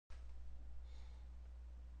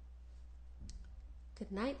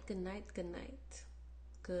Good night, good night, good night.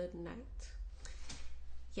 Good night.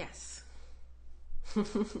 Yes.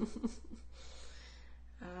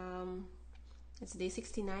 It's day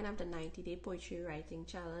 69 of the 90-day poetry writing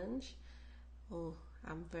challenge. Oh,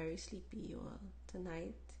 I'm very sleepy, you all.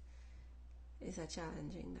 Tonight is a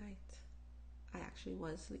challenging night. I actually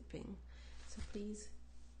was sleeping. So please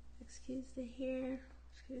excuse the hair,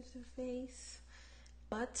 excuse the face.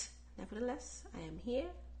 But nevertheless, I am here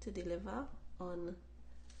to deliver on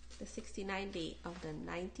the 69th day of the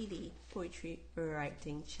 90-day poetry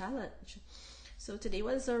writing challenge. So today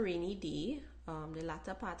was a rainy day. The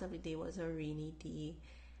latter part of the day was a rainy day,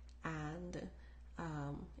 and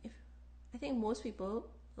I think most people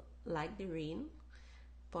like the rain,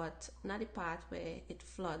 but not the part where it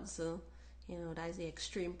floods. That is the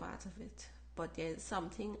extreme part of it. But there's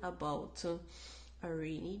something about a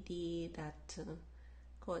rainy day that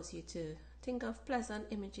causes you to think of pleasant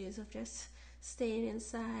images of just staying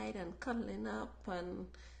inside and cuddling up, and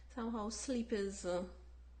somehow sleep is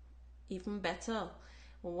even better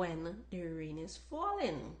when the rain is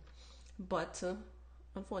falling. But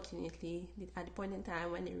unfortunately, at the point in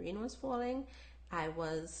time when the rain was falling, I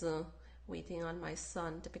was waiting on my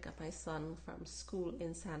son to pick up my son from school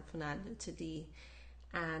in San Fernando today,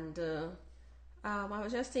 and I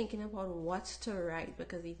was just thinking about what to write,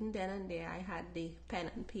 because even then and there I had the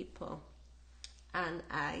pen and paper, and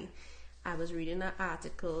I was reading an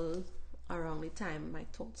article around the time my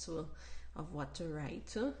thoughts were of what to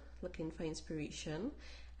write, looking for inspiration,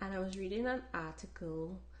 and I was reading an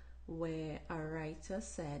article where a writer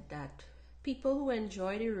said that people who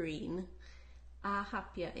enjoy the rain are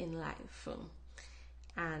happier in life,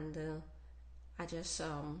 and I just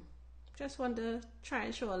want to try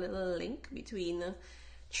and show a little link between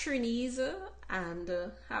Trinis and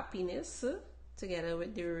happiness together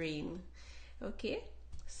with the rain. Okay,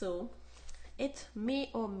 so it may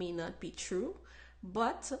or may not be true,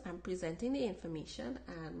 but I'm presenting the information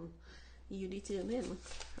and you determine.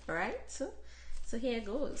 Alright, so here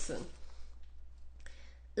goes.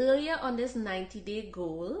 Earlier on this 90-day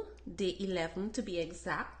goal, day 11 to be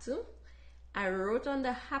exact, I wrote on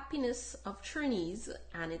the happiness of Trinis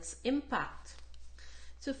and its impact.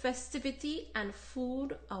 To festivity and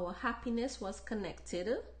food, our happiness was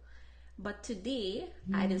connected, but today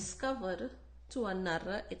I discovered to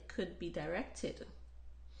another it could be directed.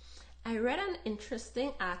 I read an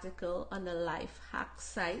interesting article on the Life Hack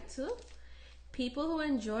site. People who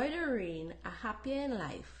enjoy the rain are happier in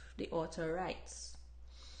life, the author writes.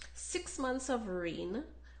 6 months of rain,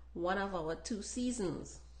 one of our 2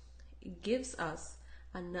 seasons. It gives us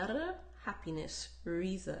another happiness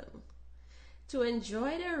reason. To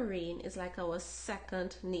enjoy the rain is like our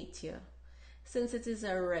second nature, since it is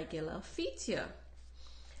a regular feature.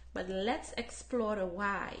 But let's explore the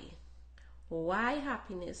why. Why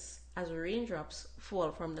happiness as raindrops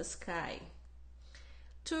fall from the sky?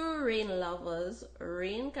 To rain lovers,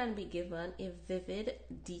 rain can be given a vivid,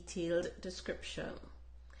 detailed description,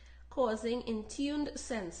 causing intuned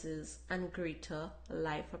senses and greater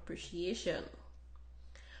life appreciation.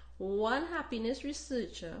 One happiness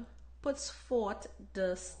researcher puts forth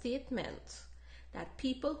the statement that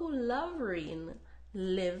people who love rain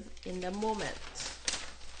live in the moment.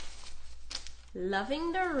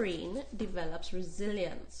 Loving the rain develops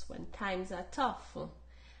resilience when times are tough,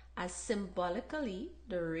 as symbolically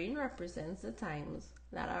the rain represents the times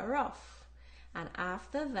that are rough, and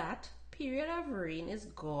after that period of rain is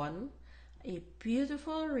gone, a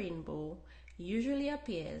beautiful rainbow usually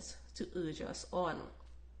appears to urge us on.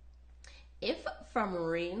 If from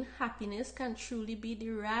rain happiness can truly be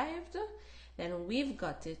derived, then we've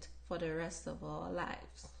got it for the rest of our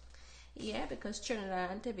lives. Yeah, because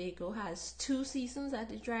Trinidad and Tobago has 2 seasons, at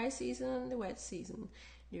the dry season and the wet season.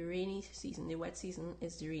 The rainy season, the wet season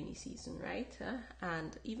is the rainy season, right?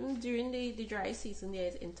 And even during the dry season, there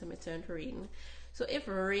is intermittent rain. So if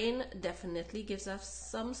rain definitely gives us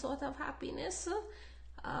some sort of happiness,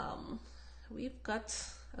 we've got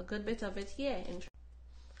a good bit of it here.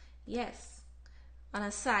 Yes. On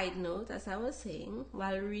a side note, as I was saying,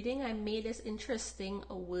 while reading, I made this interesting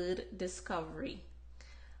word discovery.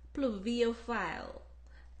 Pluviophile.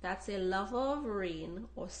 That's a lover of rain,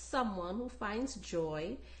 or someone who finds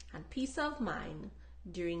joy and peace of mind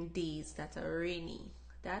during days that are rainy.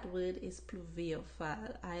 That word is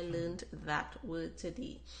pluviophile. I learned that word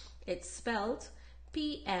today. It's spelled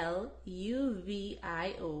Pluviophile.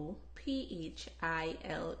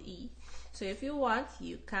 So if you want,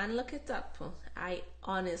 you can look it up. I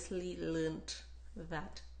honestly learned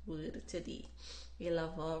that word today. A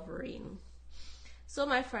lover of rain. So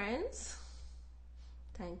my friends,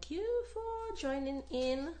 thank you for joining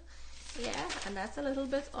in Yeah, and that's a little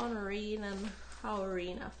bit on rain and how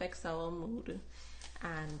rain affects our mood.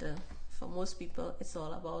 And for most people, it's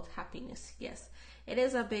all about happiness. Yes, it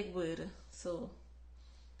is a big word. So,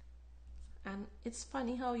 and it's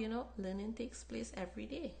funny how, learning takes place every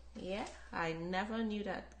day. Yeah, I never knew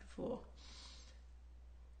that before.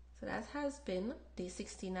 So that has been day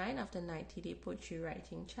 69 of the 90-day poetry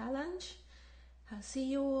writing challenge. I'll see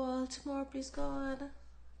you all tomorrow, please God.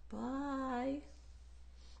 Bye.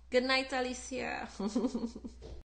 Good night, Alicia.